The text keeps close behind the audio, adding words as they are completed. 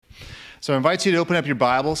So I invite you to open up your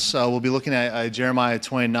Bibles. We'll be looking at Jeremiah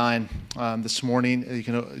 29 this morning.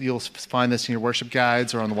 You'll find this in your worship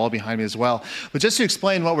guides or on the wall behind me as well. But just to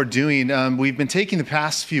explain what we're doing, we've been taking the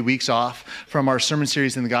past few weeks off from our sermon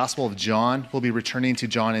series in the Gospel of John. We'll be returning to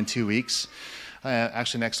John in 2 weeks.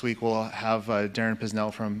 Actually, next week we'll have Darren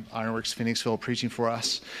Pisnell from Ironworks Phoenixville preaching for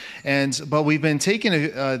us. But we've been taking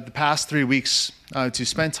the past 3 weeks to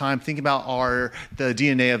spend time thinking about the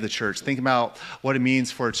DNA of the church, thinking about what it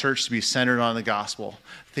means for a church to be centered on the gospel,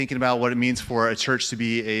 thinking about what it means for a church to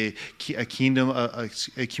be a kingdom,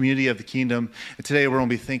 a community of the kingdom. And today we're going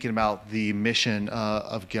to be thinking about the mission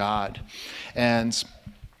of God.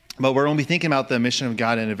 But we're going to be thinking about the mission of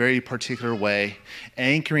God in a very particular way,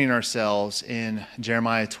 anchoring ourselves in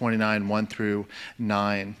Jeremiah 29, 1 through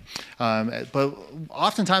 9. But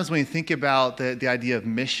oftentimes when you think about the idea of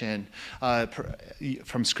mission,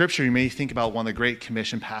 from Scripture, you may think about one of the Great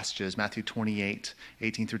Commission passages, Matthew 28,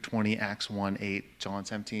 18 through 20, Acts 1, 8, John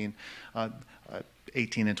 17,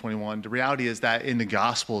 18 and 21. The reality is that in the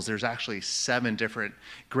Gospels, there's actually 7 different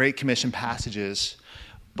Great Commission passages.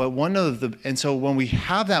 But so when we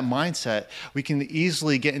have that mindset, we can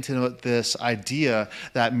easily get into this idea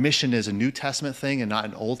that mission is a New Testament thing and not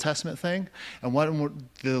an Old Testament thing. And what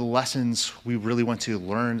the lessons we really want to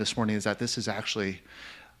learn this morning is that this is actually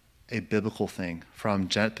a biblical thing from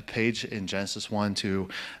the page in Genesis 1 to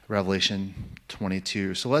Revelation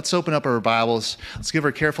 22. So let's open up our Bibles. Let's give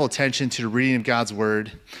our careful attention to the reading of God's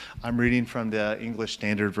Word. I'm reading from the English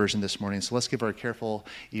Standard Version this morning. So let's give our careful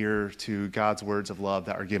ear to God's words of love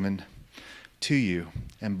that are given to you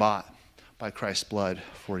and bought by Christ's blood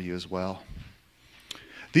for you as well.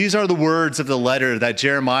 These are the words of the letter that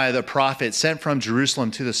Jeremiah the prophet sent from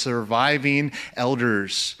Jerusalem to the surviving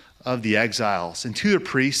elders of the exiles, and to the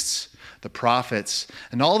priests, the prophets,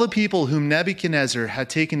 and all the people whom Nebuchadnezzar had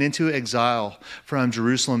taken into exile from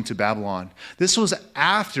Jerusalem to Babylon. This was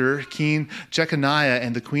after King Jeconiah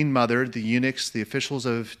and the queen mother, the eunuchs, the officials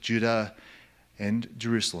of Judah and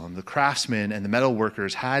Jerusalem, the craftsmen and the metal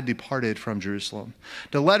workers had departed from Jerusalem.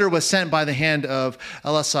 The letter was sent by the hand of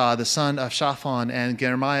Elasah, the son of Shaphan, and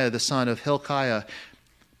Jeremiah, the son of Hilkiah,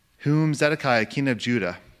 whom Zedekiah, king of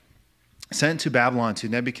Judah, sent to Babylon to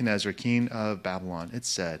Nebuchadnezzar, king of Babylon. It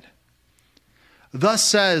said, "Thus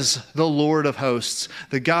says the Lord of hosts,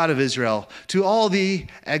 the God of Israel, to all the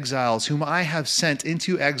exiles whom I have sent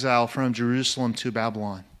into exile from Jerusalem to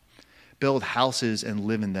Babylon. Build houses and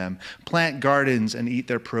live in them. Plant gardens and eat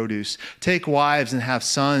their produce. Take wives and have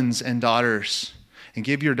sons and daughters, and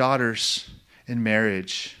give your daughters in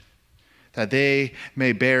marriage, that they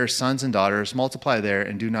may bear sons and daughters. Multiply there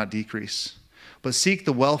and do not decrease. But seek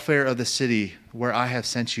the welfare of the city where I have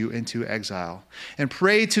sent you into exile, and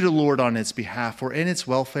pray to the Lord on its behalf, for in its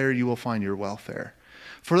welfare you will find your welfare.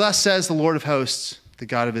 For thus says the Lord of hosts, the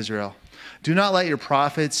God of Israel, do not let your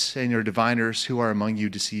prophets and your diviners who are among you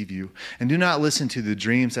deceive you, and do not listen to the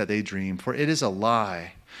dreams that they dream, for it is a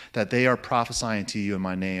lie that they are prophesying to you in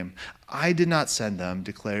my name. I did not send them,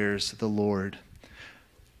 declares the Lord."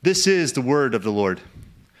 This is the word of the Lord.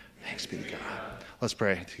 Thanks be to God. Let's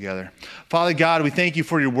pray together. Father God, we thank you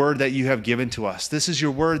for your word that you have given to us. This is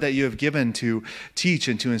your word that you have given to teach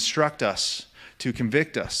and to instruct us, to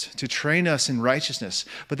convict us, to train us in righteousness.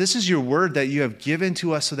 But this is your word that you have given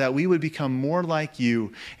to us so that we would become more like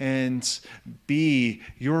you and be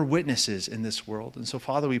your witnesses in this world. And so,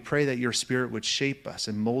 Father, we pray that your Spirit would shape us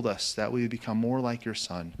and mold us, that we would become more like your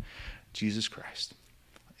Son, Jesus Christ.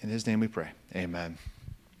 In his name we pray. Amen.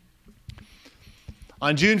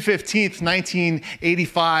 On June 15th,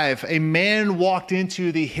 1985, a man walked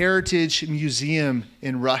into the Heritage Museum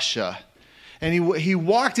in Russia. And he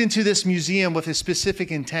walked into this museum with a specific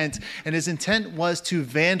intent, and his intent was to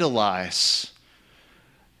vandalize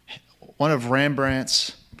one of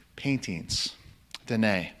Rembrandt's paintings,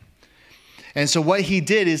 Danae. And so what he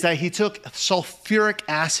did is that he took sulfuric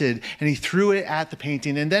acid and he threw it at the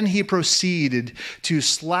painting, and then he proceeded to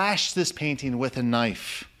slash this painting with a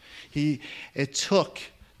knife. It took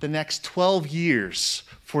the next 12 years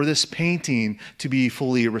for this painting to be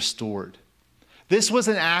fully restored. This was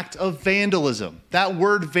an act of vandalism. That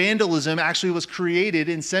word vandalism actually was created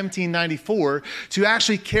in 1794 to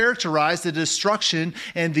actually characterize the destruction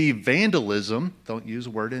and the vandalism, don't use a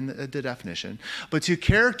word in the definition, but to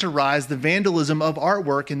characterize the vandalism of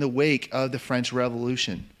artwork in the wake of the French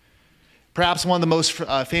Revolution. Perhaps one of the most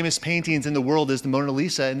famous paintings in the world is the Mona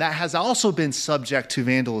Lisa, and that has also been subject to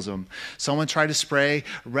vandalism. Someone tried to spray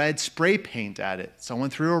red spray paint at it. Someone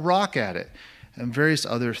threw a rock at it, and various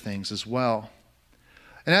other things as well.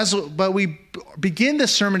 But we begin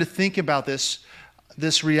this sermon to think about this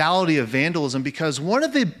this reality of vandalism because one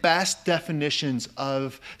of the best definitions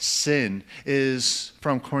of sin is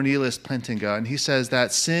from Cornelius Plantinga, and he says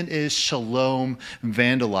that sin is shalom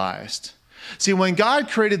vandalized. See, when God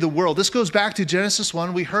created the world, this goes back to Genesis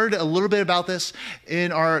 1. We heard a little bit about this in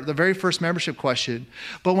the very first membership question.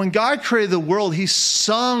 But when God created the world, he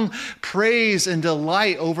sung praise and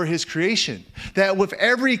delight over his creation. That with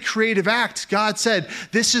every creative act, God said,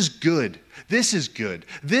 this is good. This is good.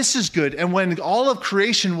 This is good. And when all of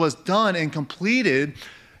creation was done and completed,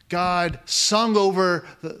 God sung over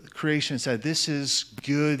the creation and said, this is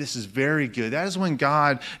good. This is very good. That is when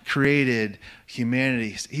God created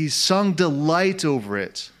humanity. He sung delight over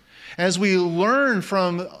it. As we learn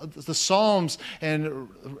from the Psalms and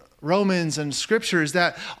Romans and scriptures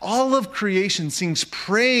that all of creation sings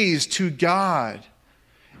praise to God.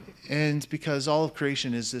 And because all of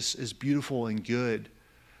creation is beautiful and good.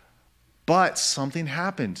 But something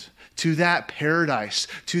happened to that paradise,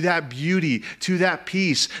 to that beauty, to that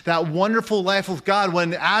peace, that wonderful life with God.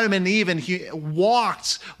 When Adam and Eve he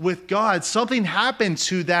walked with God, something happened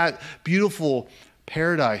to that beautiful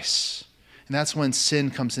paradise. And that's when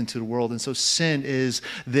sin comes into the world. And so sin is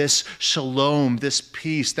this shalom, this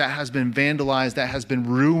peace that has been vandalized, that has been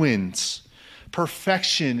ruined.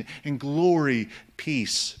 Perfection and glory,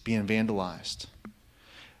 peace being vandalized.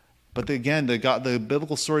 But again, the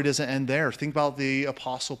biblical story doesn't end there. Think about the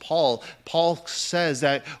Apostle Paul. Paul says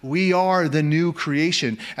that we are the new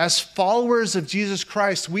creation. As followers of Jesus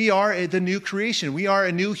Christ, we are the new creation. We are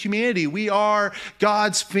a new humanity. We are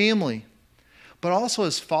God's family. But also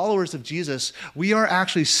as followers of Jesus, we are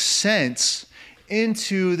actually sent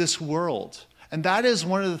into this world. And that is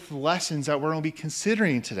one of the lessons that we're going to be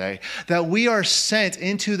considering today, that we are sent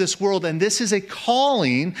into this world. And this is a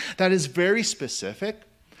calling that is very specific.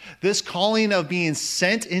 This calling of being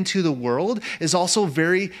sent into the world is also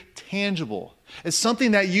very tangible. It's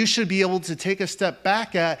something that you should be able to take a step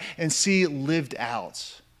back at and see lived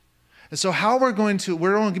out. And so how we're going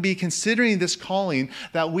to be considering this calling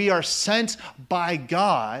that we are sent by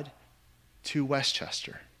God to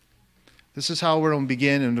Westchester. This is how we're going to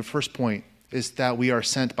begin. And the first point is that we are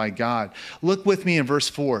sent by God. Look with me in verse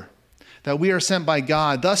 4. That we are sent by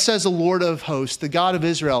God. Thus says the Lord of hosts, the God of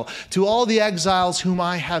Israel, to all the exiles whom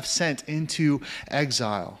I have sent into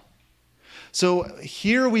exile. So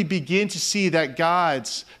here we begin to see that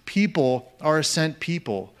God's people are a sent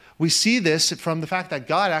people. We see this from the fact that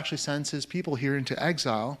God actually sends his people here into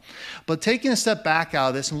exile. But taking a step back out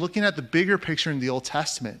of this and looking at the bigger picture in the Old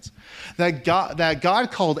Testament, that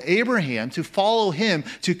God called Abraham to follow him,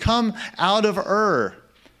 to come out of Ur.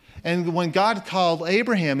 And when God called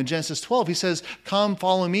Abraham in Genesis 12, he says, come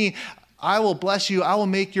follow me. I will bless you. I will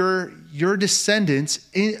make your descendants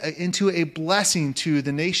into a blessing to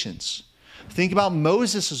the nations. Think about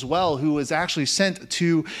Moses as well, who was actually sent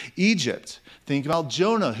to Egypt. Think about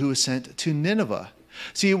Jonah, who was sent to Nineveh.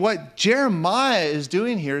 See, what Jeremiah is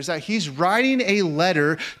doing here is that he's writing a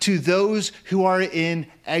letter to those who are in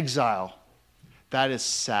exile. That is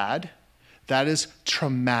sad. That is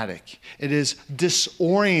traumatic. It is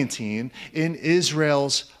disorienting in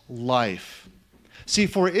Israel's life. See,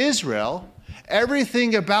 for Israel,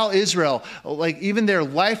 everything about Israel, like even their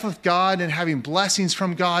life with God and having blessings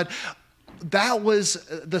from God, that was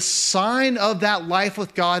the sign of that life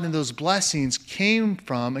with God, and those blessings came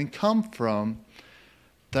from and come from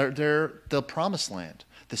the promised land,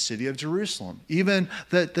 the city of Jerusalem, even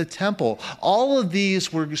the temple. All of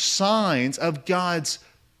these were signs of God's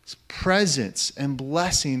presence and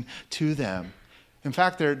blessing to them. In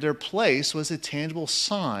fact, their place was a tangible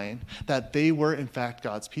sign that they were, in fact,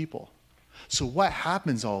 God's people. So what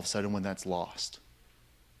happens all of a sudden when that's lost?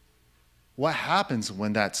 What happens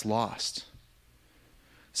when that's lost?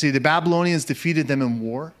 See, the Babylonians defeated them in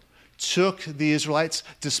war, took the Israelites,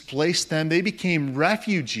 displaced them. They became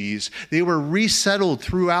refugees. They were resettled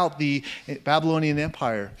throughout the Babylonian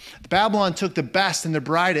Empire. Babylon took the best and the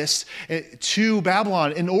brightest to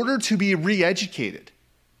Babylon in order to be re-educated.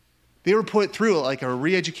 They were put through like a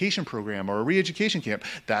re-education program or a re-education camp.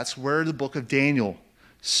 That's where the book of Daniel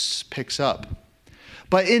picks up.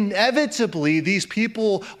 But inevitably, these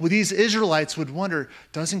people, these Israelites would wonder,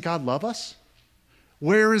 doesn't God love us?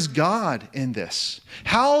 Where is God in this?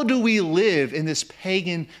 How do we live in this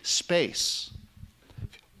pagan space?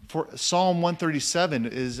 For Psalm 137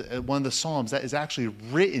 is one of the Psalms that is actually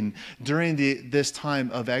written during this time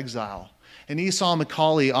of exile. And Esau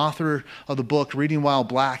McCaulley, author of the book Reading While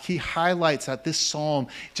Black, he highlights that this psalm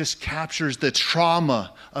just captures the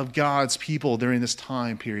trauma of God's people during this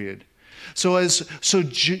time period. So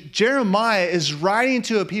Jeremiah is writing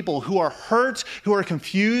to a people who are hurt, who are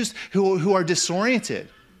confused, who are disoriented.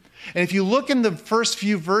 And if you look in the first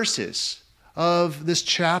few verses of this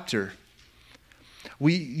chapter,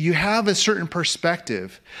 you have a certain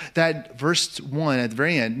perspective that verse 1 at the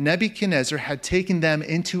very end, Nebuchadnezzar had taken them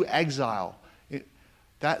into exile.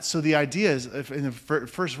 So the idea is, in the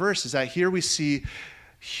first verse, is that here we see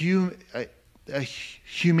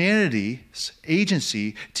humanity's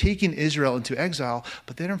agency taking Israel into exile,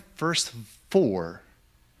 but then in verse 4,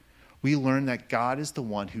 we learn that God is the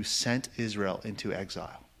one who sent Israel into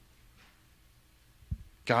exile.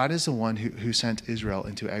 God is the one who sent Israel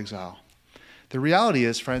into exile. The reality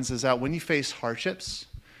is, friends, is that when you face hardships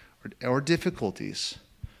or difficulties,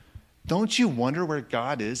 don't you wonder where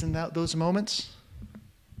God is in those moments?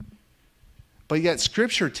 But yet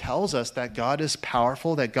Scripture tells us that God is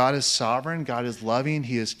powerful, that God is sovereign, God is loving,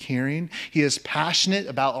 He is caring, He is passionate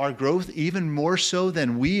about our growth even more so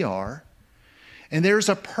than we are. And there's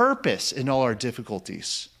a purpose in all our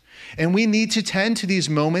difficulties. And we need to tend to these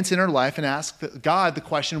moments in our life and ask God the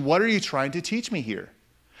question, what are you trying to teach me here?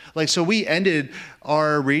 So we ended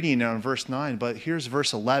our reading on verse 9, but here's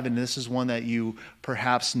verse 11. This is one that you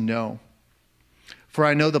perhaps know. For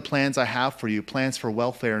I know the plans I have for you, plans for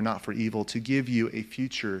welfare, not for evil, to give you a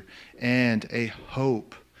future and a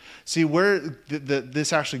hope. See, where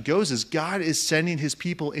this actually goes is God is sending his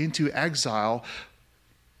people into exile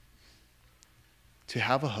to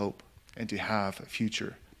have a hope and to have a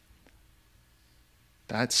future.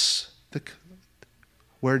 That's the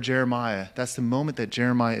moment that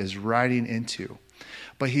Jeremiah is writing into.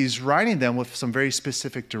 But he's writing them with some very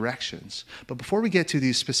specific directions. But before we get to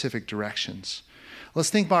these specific directions, let's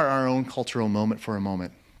think about our own cultural moment for a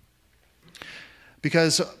moment.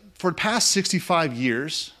 Because for the past 65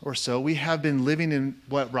 years or so, we have been living in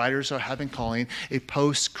what writers have been calling a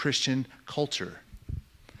post-Christian culture.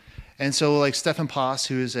 And so like Stefan Paas,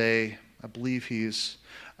 who is I believe he's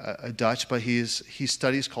a Dutch, but he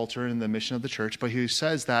studies culture and the mission of the church, but he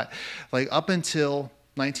says that up until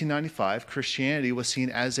 1995, Christianity was seen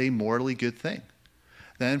as a morally good thing.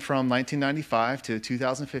 Then from 1995 to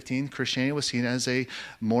 2015, Christianity was seen as a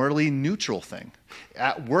morally neutral thing.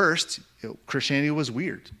 At worst, Christianity was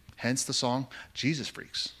weird. Hence the song Jesus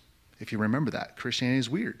Freaks. If you remember that, Christianity is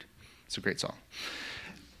weird. It's a great song.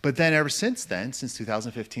 But then ever since then, since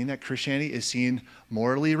 2015, that Christianity is seen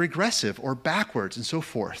morally regressive or backwards and so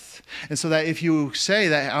forth. And so that if you say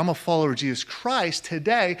that I'm a follower of Jesus Christ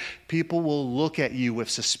today, people will look at you with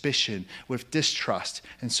suspicion, with distrust,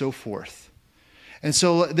 and so forth. And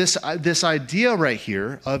so this idea right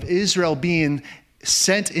here of Israel being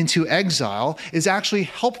sent into exile is actually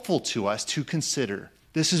helpful to us to consider.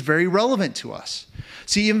 This is very relevant to us.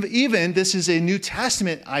 See, even this is a New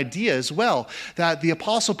Testament idea as well, that the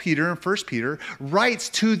Apostle Peter in 1 Peter writes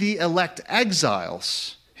to the elect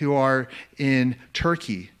exiles who are in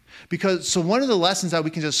Turkey. So one of the lessons that we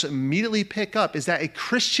can just immediately pick up is that a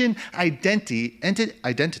Christian identity,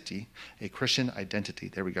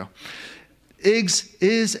 there we go,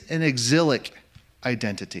 is an exilic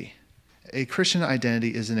identity. A Christian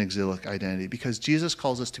identity is an exilic identity because Jesus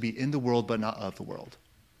calls us to be in the world but not of the world.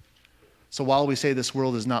 So while we say this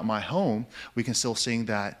world is not my home, we can still sing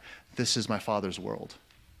that this is my Father's world.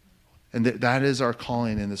 And that is our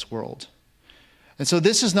calling in this world. And so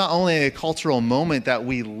this is not only a cultural moment that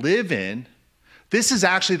we live in, this is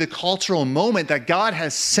actually the cultural moment that God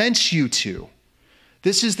has sent you to.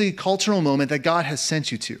 This is the cultural moment that God has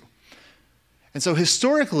sent you to. And so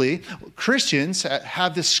historically, Christians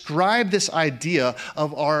have described this idea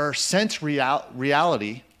of our sent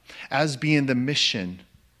reality as being the mission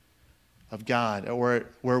of God, or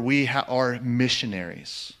where we are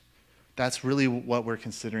missionaries. That's really what we're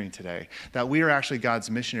considering today, that we are actually God's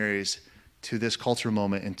missionaries to this cultural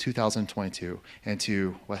moment in 2022 and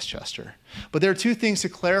to Westchester. But there are two things to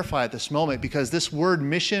clarify at this moment, because this word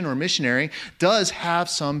mission or missionary does have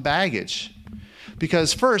some baggage.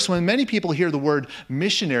 Because first, when many people hear the word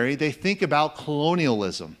missionary, they think about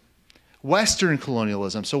colonialism, Western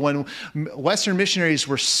colonialism. So when Western missionaries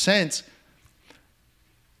were sent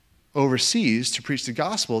overseas to preach the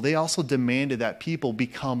gospel, they also demanded that people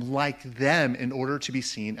become like them in order to be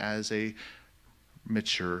seen as a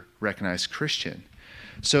mature, recognized Christian.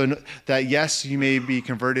 So that, yes, you may be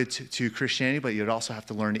converted to Christianity, but you'd also have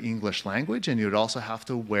to learn the English language, and you'd also have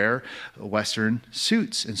to wear Western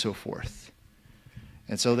suits and so forth.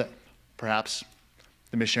 And so that perhaps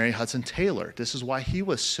the missionary Hudson Taylor, this is why he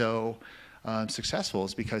was so successful,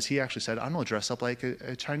 is because he actually said, I'm going to dress up like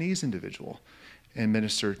a Chinese individual and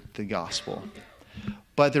minister the gospel.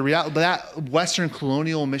 But that Western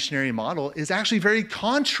colonial missionary model is actually very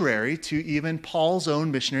contrary to even Paul's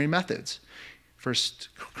own missionary methods. 1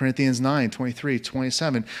 Corinthians 9, 23,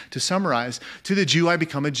 27. To summarize, to the Jew I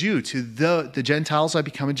become a Jew. To the Gentiles I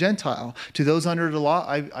become a Gentile. To those under the law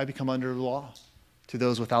I become under the law. To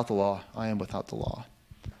those without the law I am without the law.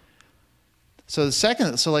 So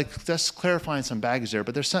just clarifying some baggage there,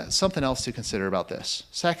 but there's something else to consider about this.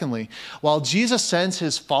 Secondly, while Jesus sends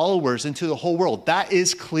his followers into the whole world, that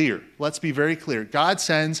is clear. Let's be very clear. God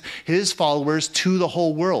sends his followers to the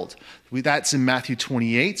whole world. That's in Matthew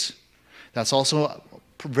 28. That's also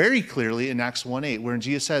very clearly in Acts 1:8, where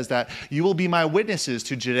Jesus says that you will be my witnesses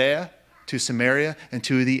to Judea, to Samaria, and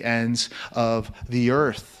to the ends of the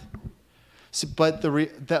earth. So, but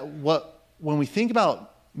when we think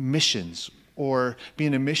about missions, or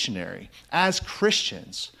being a missionary. As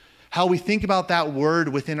Christians, how we think about that word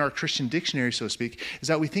within our Christian dictionary, so to speak, is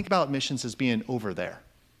that we think about missions as being over there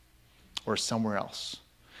or somewhere else.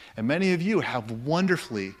 And many of you have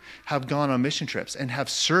gone on mission trips and have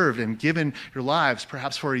served and given your lives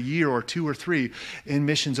perhaps for a year or 2 or 3 in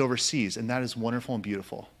missions overseas. And that is wonderful and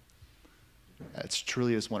beautiful. It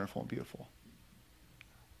truly is wonderful and beautiful.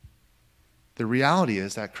 The reality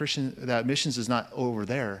is that missions is not over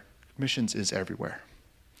there. Missions is everywhere.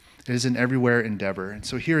 It is an everywhere endeavor. And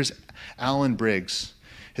so here's Alan Briggs.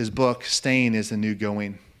 His book, Staying is the New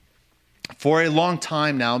Going. For a long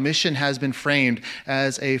time now, mission has been framed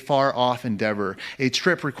as a far-off endeavor, a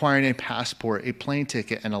trip requiring a passport, a plane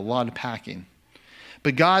ticket, and a lot of packing.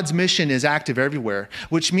 But God's mission is active everywhere,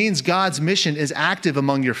 which means God's mission is active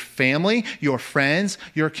among your family, your friends,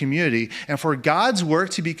 your community. And for God's work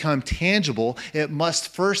to become tangible, it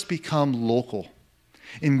must first become local,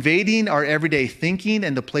 invading our everyday thinking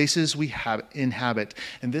and the places we inhabit.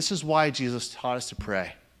 And this is why Jesus taught us to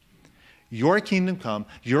pray. Your kingdom come,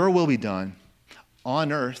 your will be done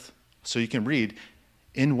on earth, so you can read,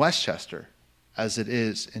 in Westchester as it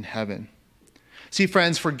is in heaven. See,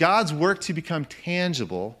 friends, for God's work to become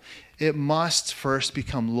tangible, it must first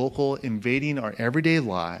become local, invading our everyday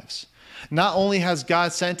lives. Not only has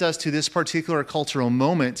God sent us to this particular cultural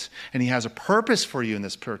moment, and he has a purpose for you in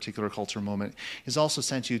this particular cultural moment, he's also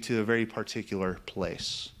sent you to a very particular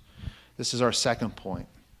place. This is our second point,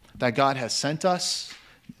 that God has sent us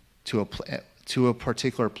to a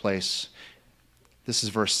particular place. This is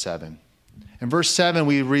verse 7. In verse 7,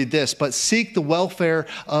 we read this, but seek the welfare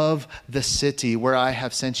of the city where I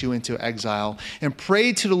have sent you into exile, and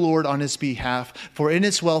pray to the Lord on its behalf, for in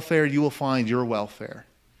its welfare you will find your welfare.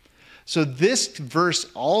 So this verse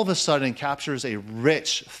all of a sudden captures a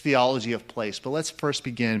rich theology of place. But let's first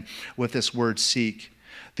begin with this word seek.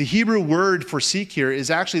 The Hebrew word for seek here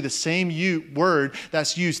is actually the same word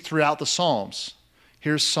that's used throughout the Psalms.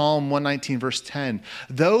 Here's Psalm 119, verse 10.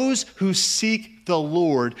 Those who seek the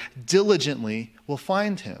Lord diligently will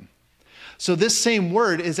find him. So this same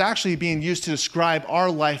word is actually being used to describe our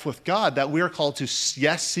life with God, that we are called to,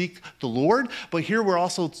 yes, seek the Lord, but here we're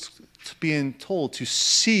also being told to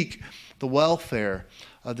seek the welfare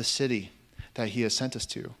of the city that he has sent us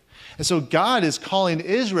to. And so God is calling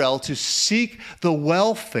Israel to seek the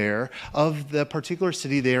welfare of the particular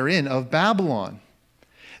city they are in, of Babylon.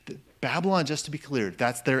 Babylon, just to be clear,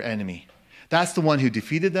 that's their enemy. That's the one who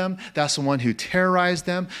defeated them. That's the one who terrorized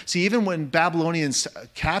them. See, even when Babylonians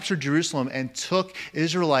captured Jerusalem and took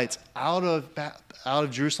Israelites out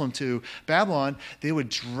of Jerusalem to Babylon, they would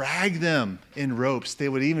drag them in ropes. They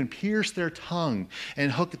would even pierce their tongue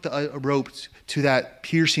and hook a rope to that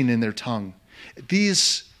piercing in their tongue.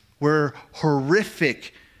 These were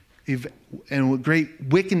horrific and great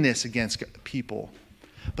wickedness against people.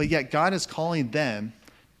 But yet God is calling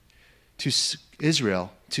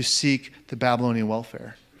Israel to seek the Babylonian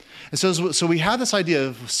welfare. And so we have this idea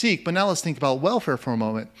of seek, but now let's think about welfare for a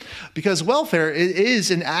moment. Because welfare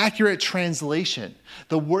is an accurate translation.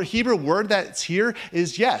 The Hebrew word that's here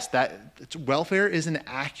is, yes, that welfare is an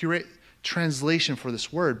accurate translation for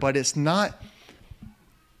this word, but it's not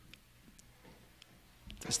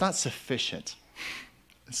sufficient.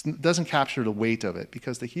 It doesn't capture the weight of it,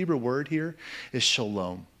 because the Hebrew word here is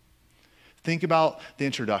shalom. Think about the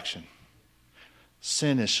introduction.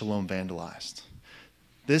 Sin is shalom vandalized.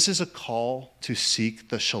 This is a call to seek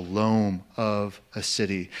the shalom of a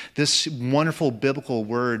city. This wonderful biblical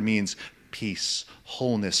word means peace,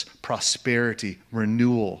 wholeness, prosperity,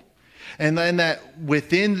 renewal. And then that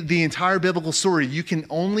within the entire biblical story, you can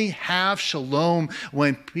only have shalom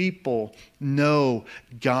when people know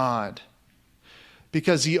God.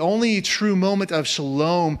 Because the only true moment of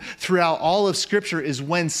shalom throughout all of Scripture is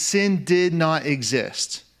when sin did not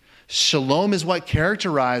exist. Shalom is what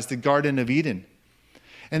characterized the Garden of Eden.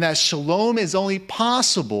 And that shalom is only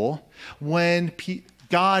possible when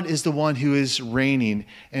God is the one who is reigning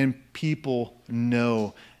and people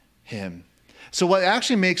know him. So what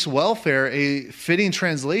actually makes welfare a fitting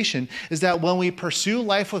translation is that when we pursue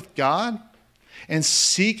life with God and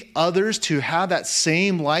seek others to have that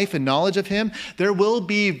same life and knowledge of him, there will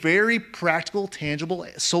be very practical, tangible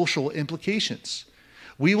social implications.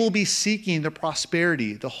 We will be seeking the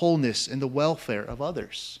prosperity, the wholeness, and the welfare of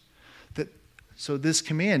others. So this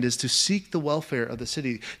command is to seek the welfare of the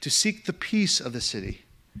city, to seek the peace of the city.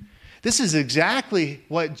 This is exactly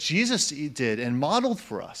what Jesus did and modeled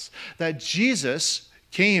for us, that Jesus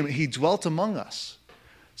came, he dwelt among us.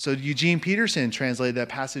 So Eugene Peterson translated that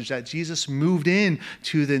passage that Jesus moved in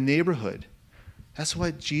to the neighborhood. That's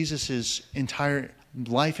what Jesus' entire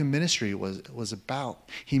life and ministry was about.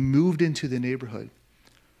 He moved into the neighborhood.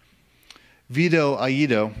 Vito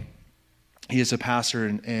Aido, he is a pastor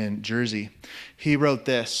in Jersey. He wrote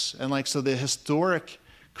this, and so the historic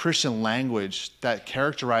Christian language that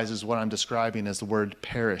characterizes what I'm describing as the word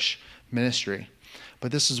parish ministry.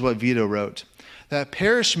 But this is what Vito wrote. That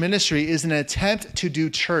parish ministry is an attempt to do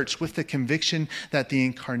church with the conviction that the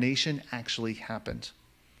incarnation actually happened.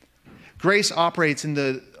 Grace operates in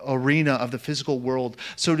the arena of the physical world,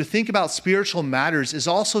 so to think about spiritual matters is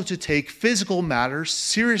also to take physical matters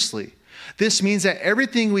seriously. This means that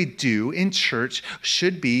everything we do in church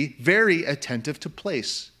should be very attentive to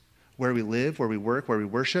place, where we live, where we work, where we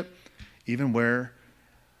worship, even where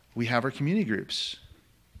we have our community groups.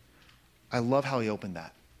 I love how he opened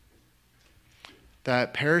that.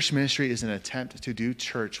 That parish ministry is an attempt to do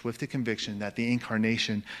church with the conviction that the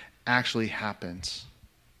incarnation actually happens.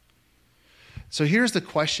 So here's the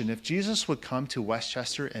question. If Jesus would come to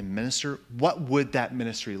Westchester and minister, what would that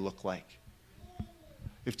ministry look like?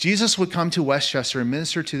 If Jesus would come to Westchester and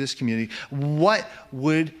minister to this community, what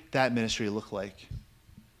would that ministry look like?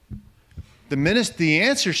 The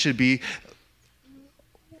answer should be,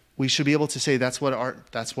 we should be able to say that's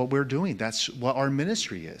what we're doing. That's what our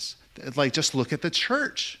ministry is. Just look at the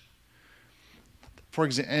church. For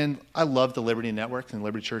example, and I love the Liberty Network and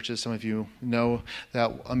Liberty Churches. Some of you know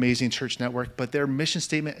that amazing church network. But their mission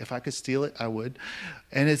statement, if I could steal it, I would.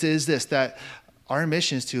 And it is this, that our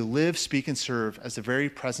mission is to live, speak, and serve as the very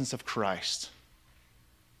presence of Christ.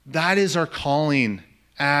 That is our calling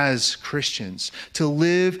as Christians, to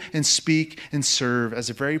live and speak and serve as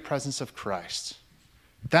the very presence of Christ.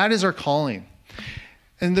 That is our calling.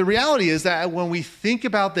 And the reality is that when we think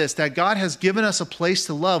about this, that God has given us a place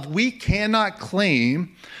to love, we cannot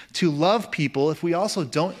claim to love people if we also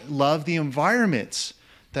don't love the environments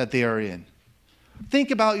that they are in.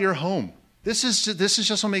 Think about your home. This is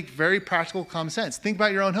just to make very practical common sense. Think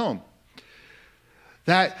about your own home.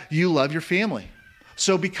 That you love your family.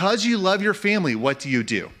 So because you love your family, what do?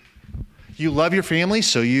 You love your family,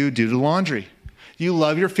 so you do the laundry. You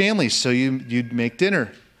love your family, so you make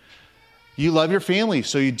dinner. You love your family,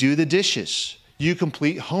 so you do the dishes. You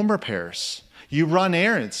complete home repairs. You run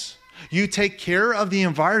errands. You take care of the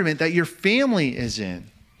environment that your family is in.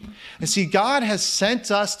 And see, God has sent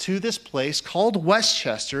us to this place called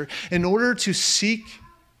Westchester in order to seek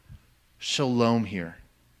shalom here.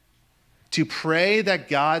 To pray that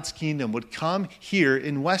God's kingdom would come here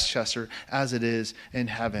in Westchester as it is in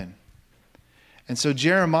heaven. And so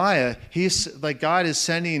Jeremiah, God is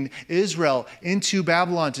sending Israel into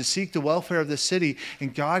Babylon to seek the welfare of the city.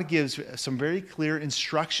 And God gives some very clear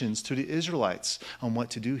instructions to the Israelites on what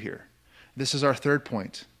to do here. This is our third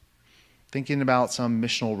point. Thinking about some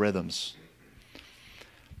missional rhythms.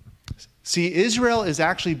 See, Israel is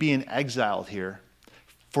actually being exiled here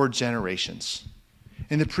for generations.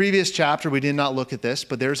 In the previous chapter, we did not look at this,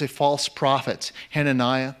 but there's a false prophet,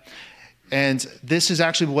 Hananiah. And this is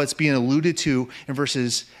actually what's being alluded to in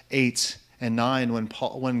verses 8 and 9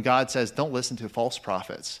 when God says, don't listen to false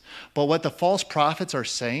prophets. But what the false prophets are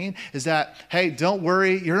saying is that, hey, don't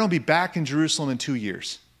worry, you're going to be back in Jerusalem in 2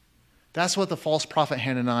 years. That's what the false prophet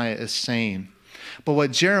Hananiah is saying. But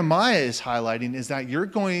what Jeremiah is highlighting is that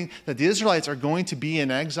the Israelites are going to be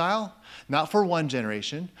in exile, not for 1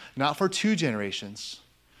 generation, not for 2 generations,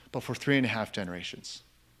 but for 3.5 generations.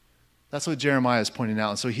 That's what Jeremiah is pointing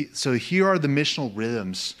out. So here are the missional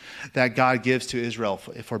rhythms that God gives to Israel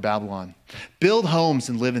for Babylon. Build homes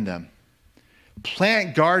and live in them.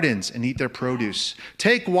 Plant gardens and eat their produce.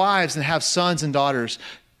 Take wives and have sons and daughters.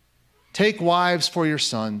 Take wives for your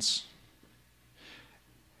sons.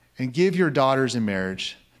 And give your daughters in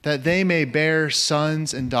marriage, that they may bear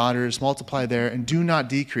sons and daughters, multiply there, and do not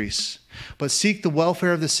decrease. But seek the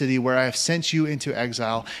welfare of the city where I have sent you into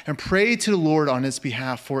exile, and pray to the Lord on its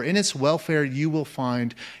behalf, for in its welfare you will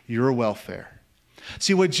find your welfare.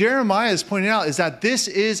 See, what Jeremiah is pointing out is that this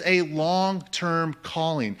is a long-term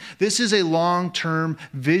calling. This is a long-term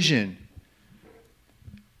vision.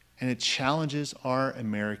 and it challenges our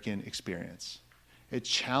American experience. It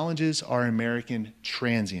challenges our American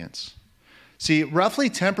transience. See, roughly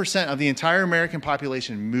 10% of the entire American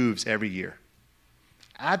population moves every year.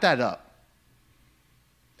 Add that up.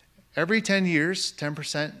 Every 10 years,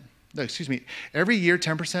 every year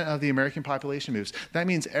 10% of the American population moves. That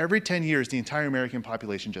means every 10 years, the entire American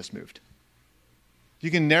population just moved.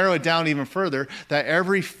 You can narrow it down even further, that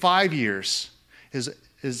every 5 years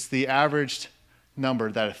is the average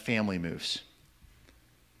number that a family moves.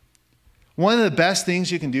 One of the best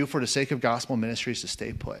things you can do for the sake of gospel ministry is to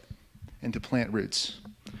stay put and to plant roots.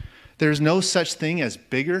 There's no such thing as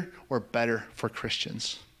bigger or better for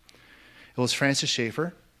Christians. It was Francis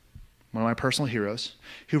Schaeffer, one of my personal heroes,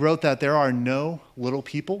 who wrote that there are no little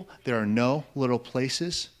people, there are no little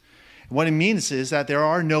places. And what it means is that there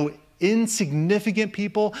are no insignificant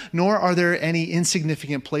people, nor are there any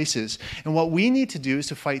insignificant places. And what we need to do is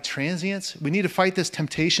to fight transience. We need to fight this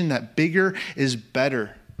temptation that bigger is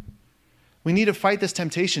better. We need to fight this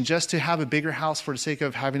temptation just to have a bigger house for the sake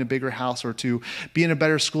of having a bigger house, or to be in a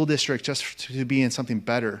better school district just to be in something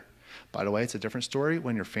better. By the way, it's a different story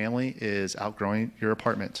when your family is outgrowing your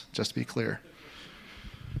apartment, just to be clear.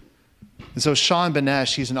 And so Sean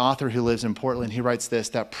Banesh, he's an author who lives in Portland. He writes this,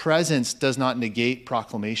 that presence does not negate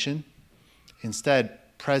proclamation. Instead,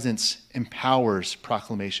 presence empowers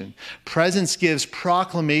proclamation. Presence gives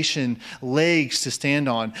proclamation legs to stand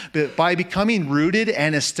on. But by becoming rooted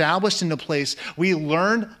and established in a place, we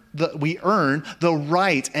earn the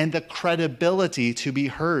right and the credibility to be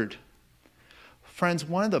heard. Friends,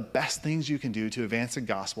 one of the best things you can do to advance the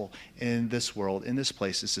gospel in this world, in this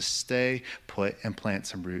place, is to stay put and plant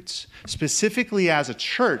some roots. Specifically as a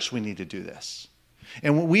church, we need to do this.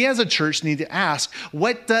 And we as a church need to ask,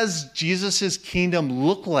 what does Jesus' kingdom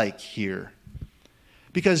look like here?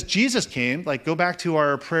 Because Jesus came, go back to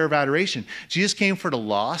our prayer of adoration. Jesus came for the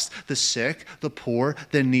lost, the sick, the poor,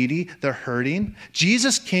 the needy, the hurting.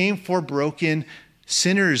 Jesus came for broken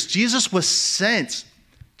sinners. Jesus was sent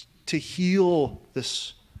to heal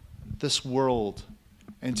this world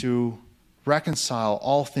and to reconcile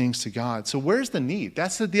all things to God. So where's the need?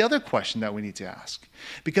 That's the other question that we need to ask.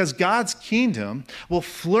 Because God's kingdom will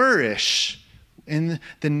flourish in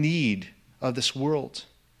the need of this world.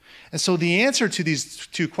 And so the answer to these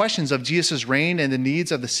two questions of Jesus' reign and the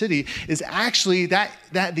needs of the city is actually that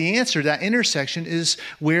the answer, that intersection, is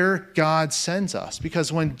where God sends us.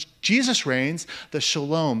 Because when Jesus reigns, the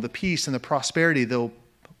shalom, the peace, and the prosperity, the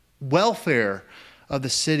welfare of the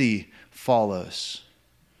city follows.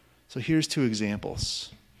 So here's two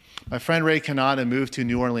examples. My friend Ray Kanata moved to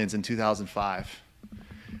New Orleans in 2005. You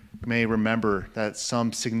may remember that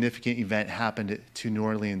some significant event happened to New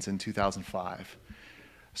Orleans in 2005.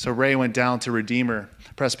 So Ray went down to Redeemer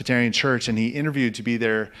Presbyterian Church, and he interviewed to be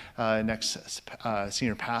their next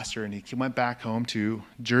senior pastor, and he went back home to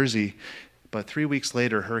Jersey. But 3 weeks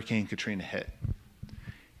later, Hurricane Katrina hit.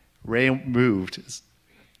 Ray moved.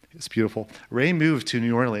 It's beautiful. Ray moved to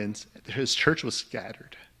New Orleans. His church was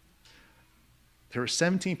scattered. There were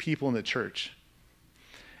 17 people in the church.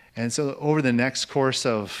 And so over the next course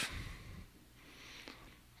of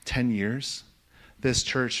 10 years, this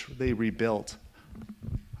church, they rebuilt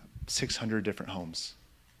 600 different homes.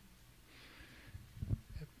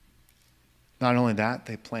 Not only that,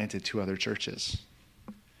 they planted 2 other churches.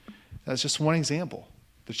 That's just one example.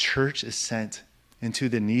 The church is sent into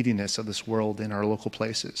the neediness of this world in our local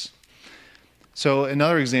places. So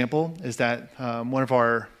another example is that one of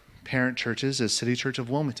our parent churches is City Church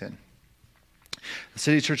of Wilmington. The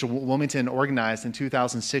City Church of Wilmington organized in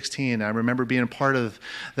 2016. I remember being a part of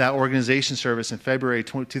that organization service in February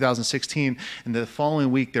 2016, and the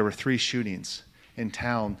following week there were 3 shootings in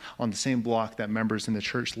town on the same block that members in the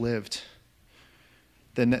church lived.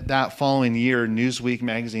 Then that following year, Newsweek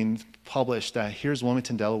magazine published that here's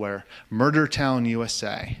Wilmington, Delaware, Murder Town,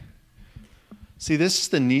 USA. See, this is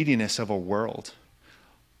the neediness of a world.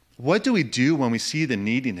 What do we do when we see the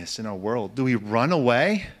neediness in our world? Do we run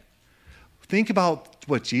away? Think about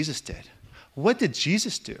what Jesus did. What did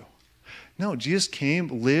Jesus do? No, Jesus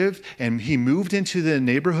came, lived, and he moved into the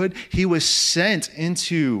neighborhood. He was sent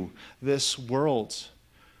into this world.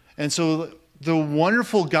 And so the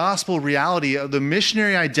wonderful gospel reality of the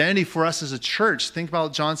missionary identity for us as a church, think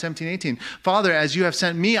about John 17:18. Father, as you have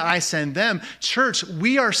sent me, I send them. Church,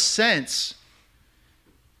 we are sent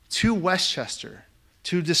to Westchester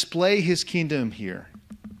to display his kingdom here.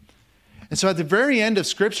 And so at the very end of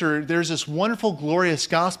Scripture, there's this wonderful, glorious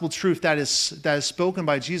gospel truth that is spoken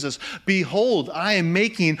by Jesus. Behold, I am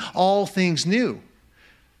making all things new.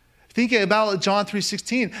 Think about John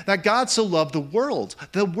 3:16, that God so loved the world,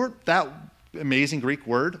 that amazing Greek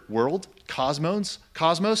word, world, cosmos,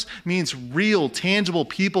 means real, tangible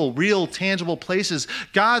people, real, tangible places.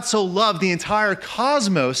 God so loved the entire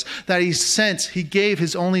cosmos that he gave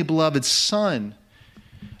his only beloved Son.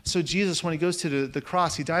 So Jesus, when he goes to the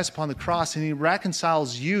cross, he dies upon the cross and he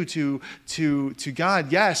reconciles you to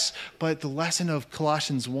God, yes, but the lesson of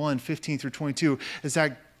Colossians 1:15-22 is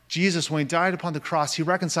that Jesus, when he died upon the cross, he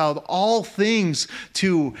reconciled all things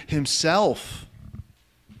to himself.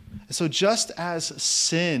 And so just as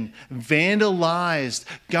sin vandalized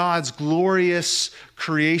God's glorious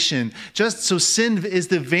creation, just so sin is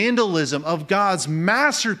the vandalism of God's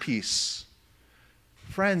masterpiece.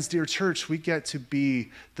 Friends, dear church, we get to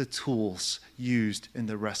be the tools used in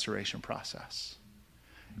the restoration process.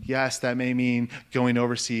 Yes, that may mean going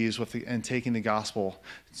overseas and taking the gospel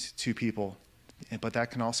to people, but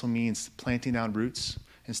that can also mean planting down roots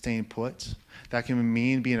and staying put. That can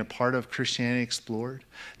mean being a part of Christianity Explored.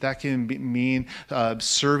 That can mean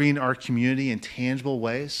serving our community in tangible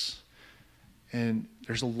ways. And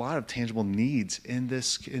there's a lot of tangible needs in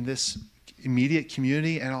this immediate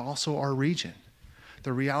community and also our region.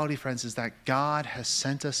 The reality, friends, is that God has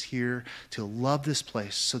sent us here to love this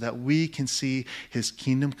place so that we can see his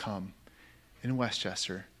kingdom come in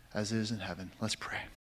Westchester as it is in heaven. Let's pray.